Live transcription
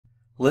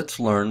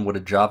Let's learn what a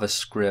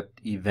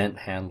JavaScript event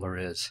handler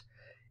is.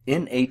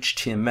 In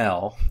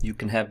HTML, you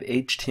can have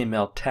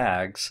HTML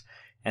tags,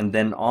 and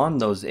then on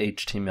those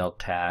HTML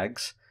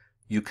tags,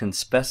 you can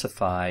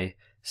specify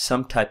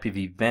some type of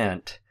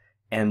event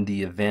and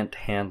the event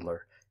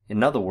handler.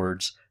 In other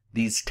words,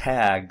 these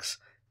tags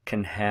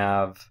can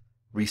have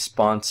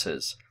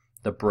responses.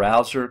 The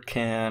browser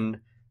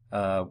can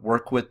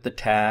work with the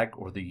tag,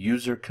 or the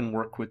user can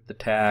work with the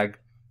tag,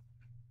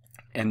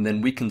 and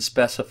then we can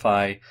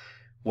specify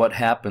what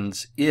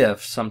happens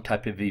if some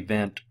type of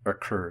event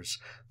occurs.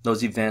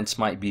 Those events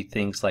might be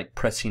things like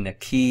pressing a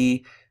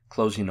key,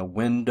 closing a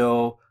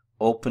window,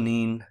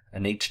 opening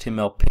an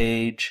HTML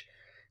page,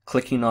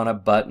 clicking on a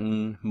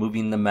button,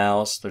 moving the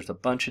mouse. There's a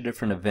bunch of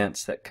different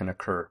events that can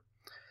occur.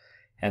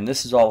 And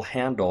this is all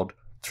handled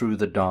through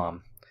the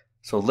DOM.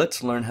 So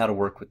let's learn how to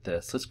work with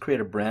this. Let's create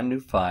a brand new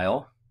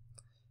file,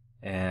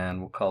 and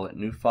we'll call it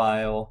new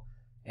file,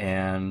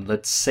 and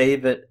let's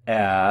save it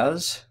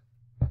as,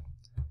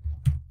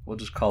 we'll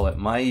just call it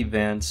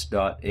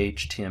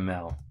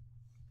myevents.html.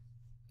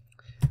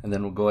 And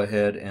then we'll go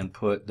ahead and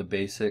put the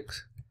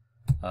basics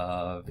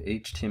of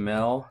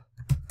HTML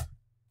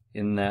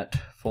in that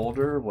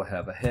folder. We'll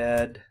have a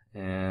head,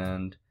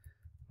 and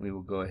we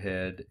will go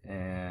ahead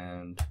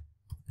and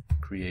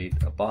create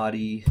a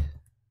body.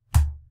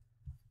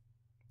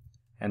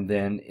 And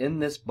then in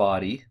this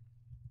body,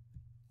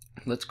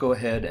 let's go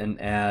ahead and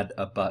add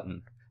a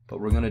button. But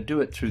we're going to do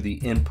it through the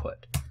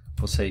input.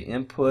 We'll say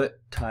input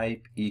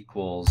type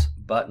equals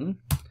button,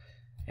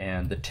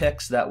 and the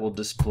text that will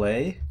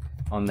display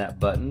on that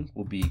button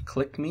will be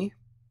click me,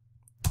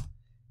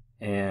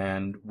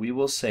 and we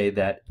will say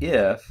that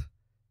if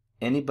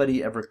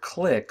anybody ever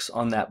clicks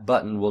on that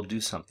button, we'll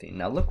do something.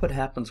 Now look what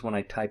happens when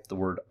I type the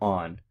word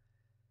on.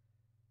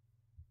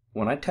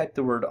 When I type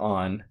the word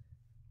on,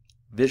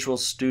 Visual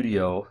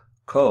Studio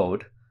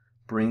Code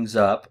brings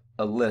up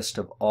a list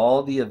of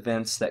all the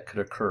events that could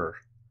occur.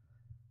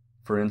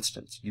 For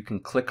instance, you can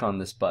click on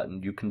this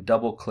button, you can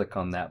double click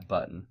on that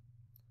button.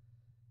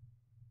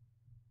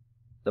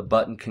 The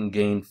button can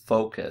gain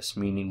focus,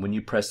 meaning when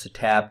you press the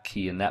tab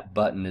key and that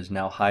button is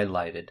now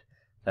highlighted,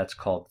 that's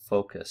called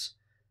focus.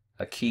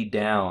 A key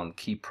down,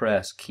 key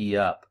press, key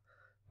up.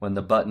 When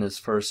the button is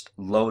first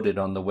loaded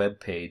on the web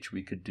page,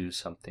 we could do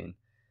something.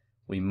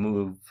 We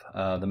move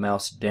the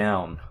mouse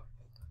down.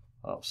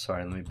 Oh,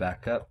 sorry, let me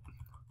back up.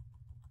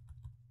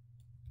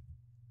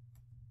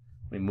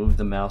 We move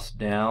the mouse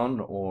down,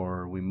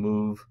 or we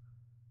move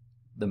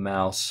the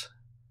mouse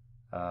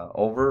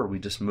over, or we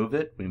just move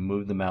it. We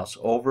move the mouse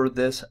over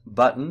this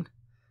button.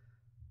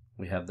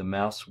 We have the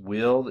mouse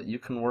wheel that you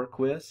can work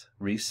with,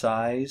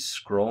 resize,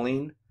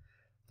 scrolling.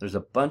 There's a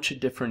bunch of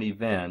different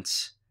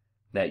events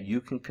that you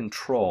can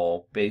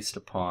control based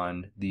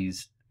upon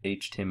these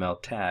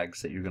HTML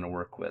tags that you're going to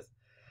work with.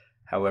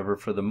 However,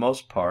 for the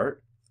most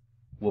part,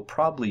 we'll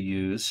probably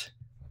use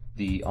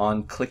the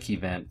on-click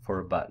event for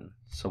a button.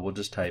 So we'll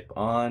just type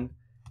on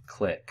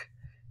click,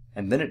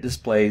 and then it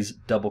displays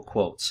double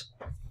quotes.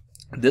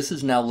 This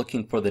is now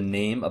looking for the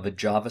name of a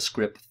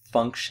JavaScript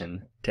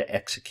function to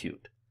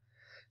execute,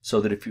 so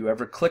that if you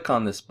ever click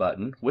on this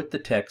button with the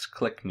text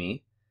click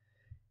me,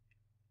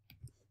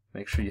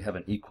 make sure you have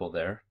an equal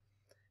there,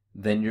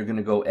 then you're going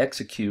to go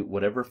execute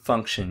whatever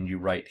function you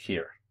write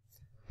here.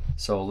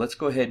 So let's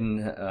go ahead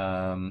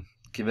and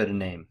give it a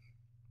name.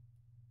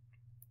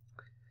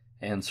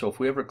 And so if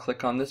we ever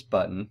click on this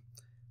button,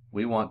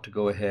 we want to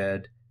go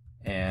ahead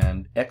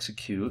and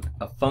execute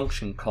a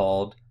function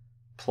called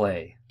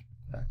play.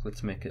 In fact,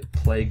 let's make it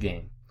play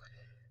game.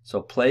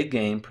 So play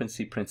game,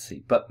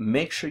 parentheses, but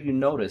make sure you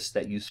notice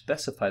that you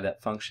specify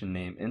that function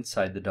name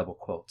inside the double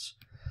quotes.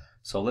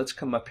 So let's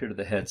come up here to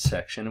the head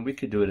section, and we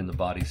could do it in the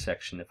body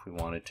section if we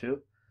wanted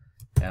to.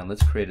 And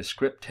let's create a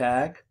script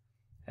tag,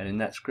 and in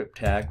that script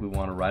tag we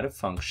want to write a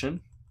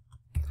function,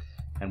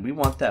 and we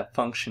want that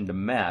function to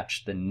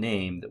match the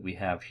name that we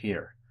have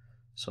here.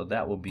 So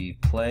that will be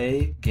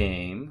play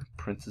game,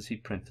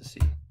 parentheses.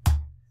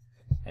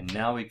 And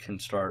now we can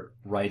start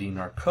writing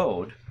our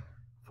code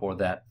for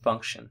that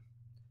function.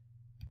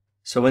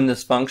 So in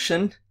this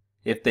function,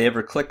 if they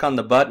ever click on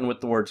the button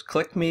with the words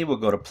click me, we'll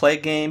go to play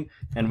game,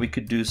 and we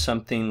could do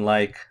something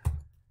like,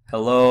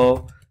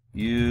 hello,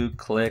 you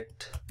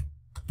clicked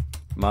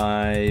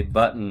my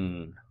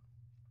button.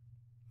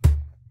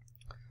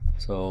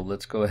 So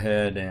let's go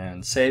ahead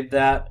and save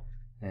that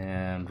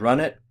and run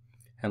it.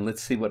 And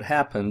let's see what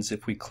happens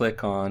if we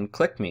click on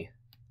click me.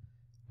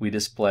 We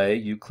display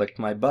you clicked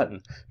my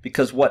button.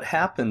 Because what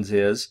happens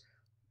is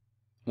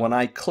when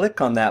I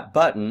click on that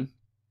button,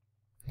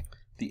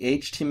 the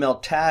HTML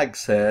tag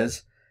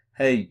says,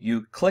 hey,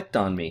 you clicked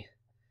on me.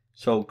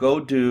 So go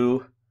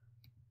do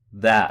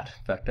that.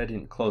 In fact, I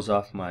didn't close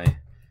off my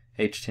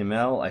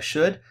HTML. I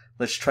should.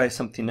 Let's try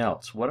something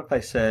else. What if I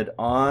said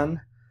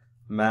on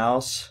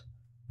mouse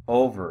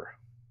over?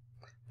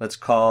 Let's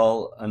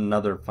call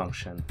another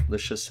function.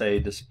 Let's just say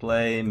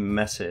display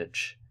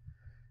message,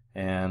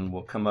 and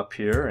we'll come up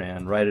here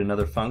and write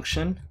another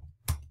function.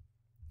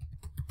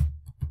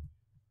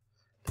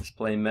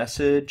 Display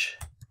message,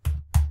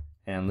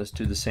 And let's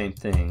do the same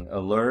thing.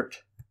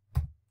 Alert,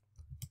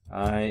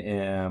 I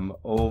am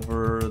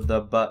over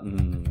the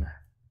button.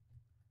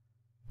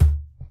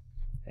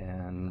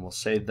 And we'll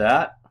save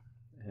that.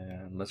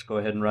 And let's go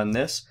ahead and run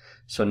this.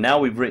 So now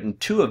we've written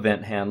two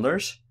event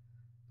handlers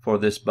for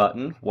this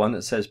button. One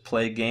that says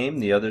play game,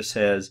 the other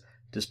says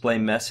display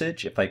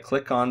message. If I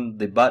click on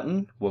the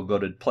button, we'll go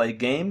to play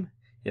game.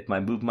 If I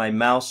move my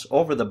mouse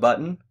over the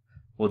button,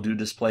 we'll do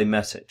display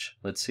message.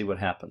 Let's see what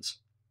happens.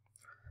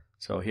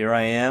 So here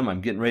I am.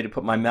 I'm getting ready to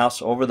put my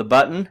mouse over the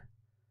button.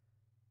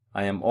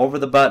 I am over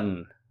the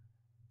button.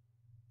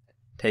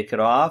 Take it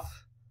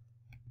off.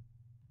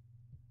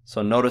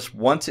 So notice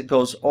once it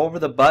goes over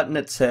the button,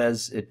 it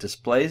says it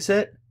displays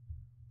it.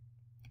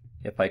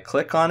 If I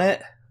click on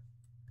it,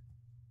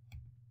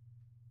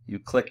 you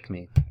clicked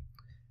me.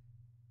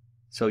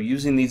 So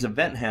using these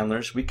event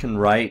handlers, we can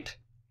write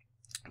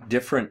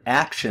different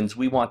actions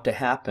we want to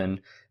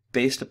happen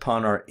based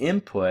upon our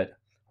input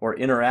or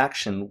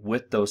interaction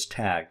with those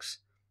tags.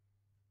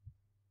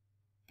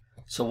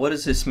 So what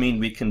does this mean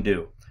we can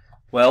do?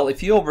 Well,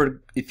 if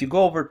you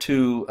go over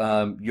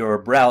to your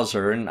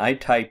browser, and I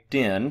typed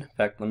in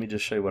fact, let me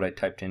just show you what I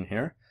typed in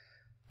here.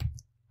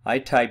 I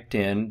typed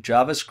in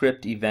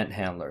JavaScript event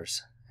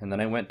handlers, and then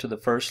I went to the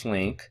first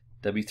link,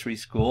 W3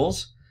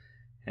 Schools,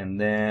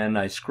 and then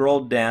I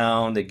scrolled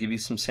down. They give you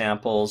some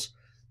samples,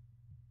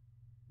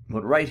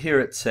 but right here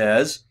it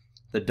says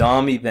the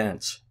DOM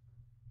events.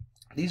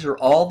 These are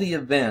all the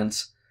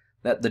events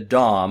that the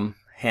DOM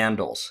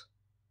handles.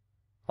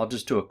 I'll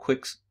just do a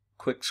quick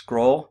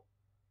scroll.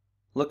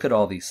 Look at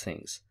all these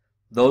things.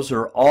 Those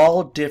are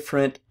all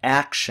different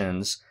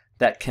actions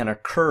that can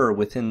occur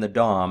within the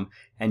DOM,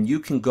 and you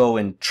can go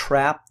and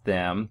trap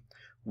them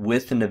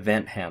with an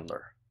event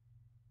handler.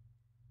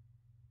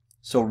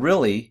 So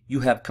really,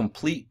 you have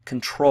complete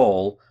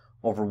control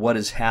over what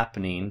is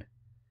happening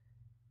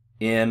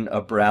in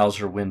a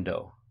browser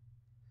window.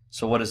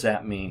 So what does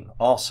that mean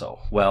also?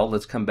 Well,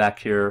 let's come back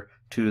here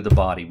to the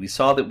body. We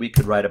saw that we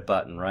could write a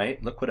button,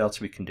 right? Look what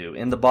else we can do.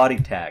 In the body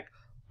tag,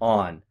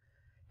 on.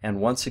 And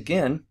once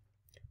again,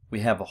 we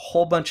have a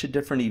whole bunch of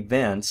different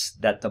events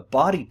that the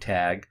body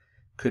tag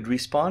could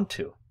respond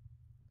to.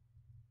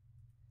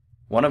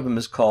 One of them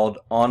is called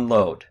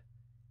Onload.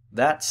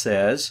 That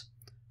says,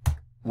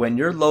 when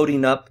you're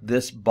loading up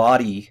this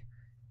body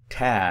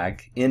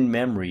tag in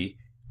memory,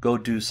 go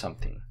do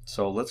something.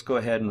 So let's go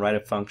ahead and write a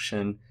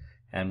function,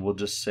 and we'll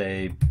just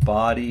say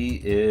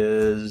body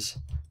is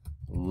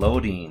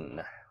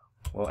loading.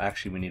 Well,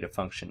 actually, we need a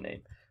function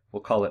name.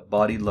 We'll call it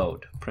body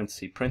load,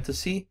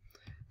 parenthesis.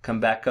 Come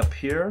back up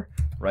here,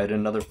 write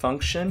another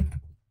function,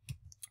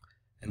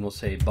 and we'll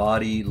say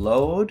body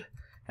load.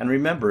 And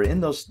remember,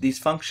 in these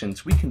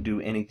functions, we can do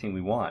anything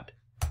we want.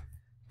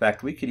 In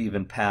fact, we could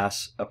even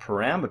pass a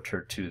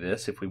parameter to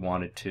this if we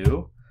wanted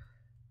to,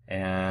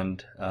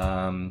 and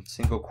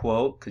single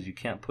quote, because you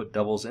can't put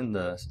doubles in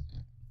the,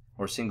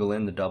 or single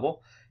in the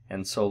double.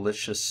 And so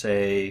let's just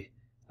say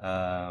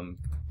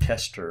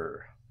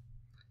tester.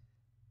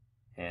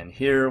 And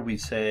here we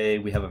say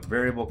we have a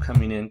variable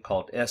coming in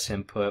called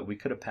sinput. We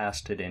could have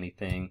passed it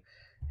anything.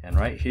 And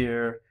right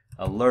here,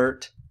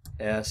 alert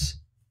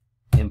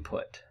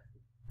sinput.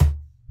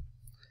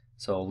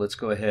 So let's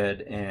go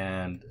ahead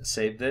and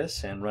save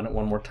this and run it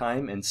one more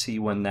time and see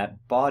when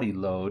that body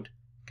load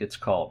gets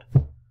called.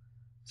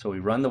 So we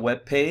run the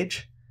web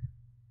page,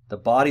 the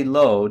body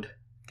load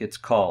gets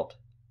called.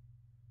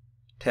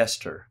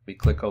 Tester. We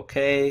click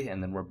OK,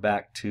 and then we're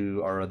back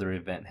to our other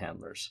event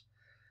handlers.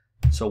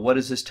 So what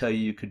does this tell you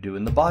you could do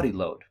in the body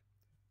load?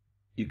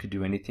 You could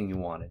do anything you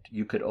wanted.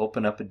 You could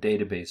open up a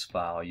database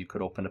file. You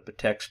could open up a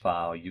text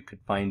file. You could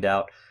find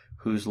out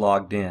who's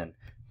logged in.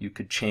 You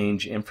could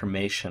change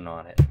information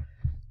on it.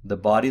 The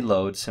body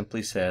load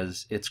simply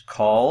says it's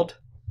called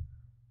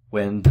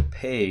when the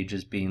page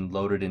is being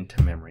loaded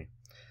into memory.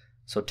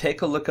 So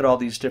take a look at all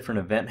these different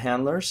event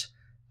handlers.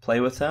 Play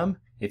with them.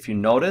 If you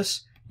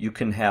notice, you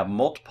can have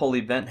multiple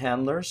event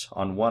handlers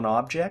on one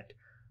object,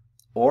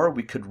 or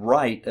we could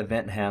write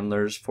event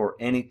handlers for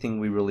anything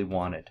we really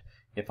wanted.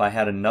 If I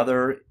had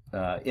another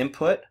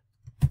input,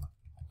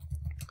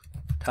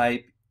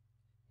 type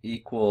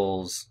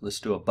equals, let's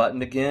do a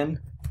button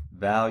again,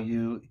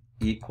 value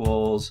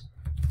equals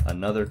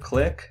another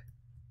click,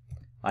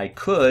 I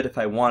could, if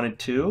I wanted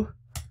to,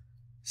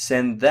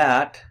 send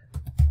that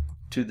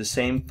to the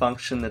same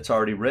function that's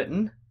already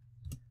written,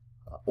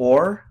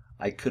 or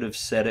I could have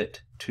set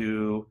it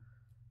to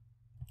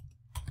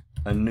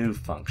a new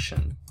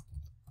function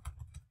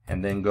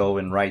and then go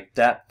and write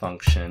that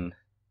function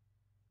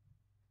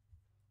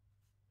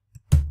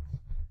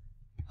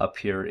up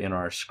here in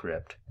our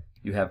script.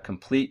 You have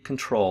complete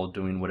control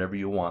doing whatever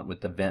you want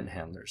with event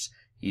handlers.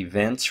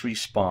 Events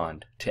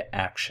respond to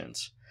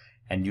actions,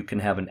 and you can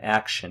have an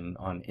action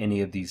on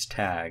any of these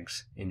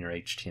tags in your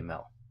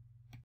HTML.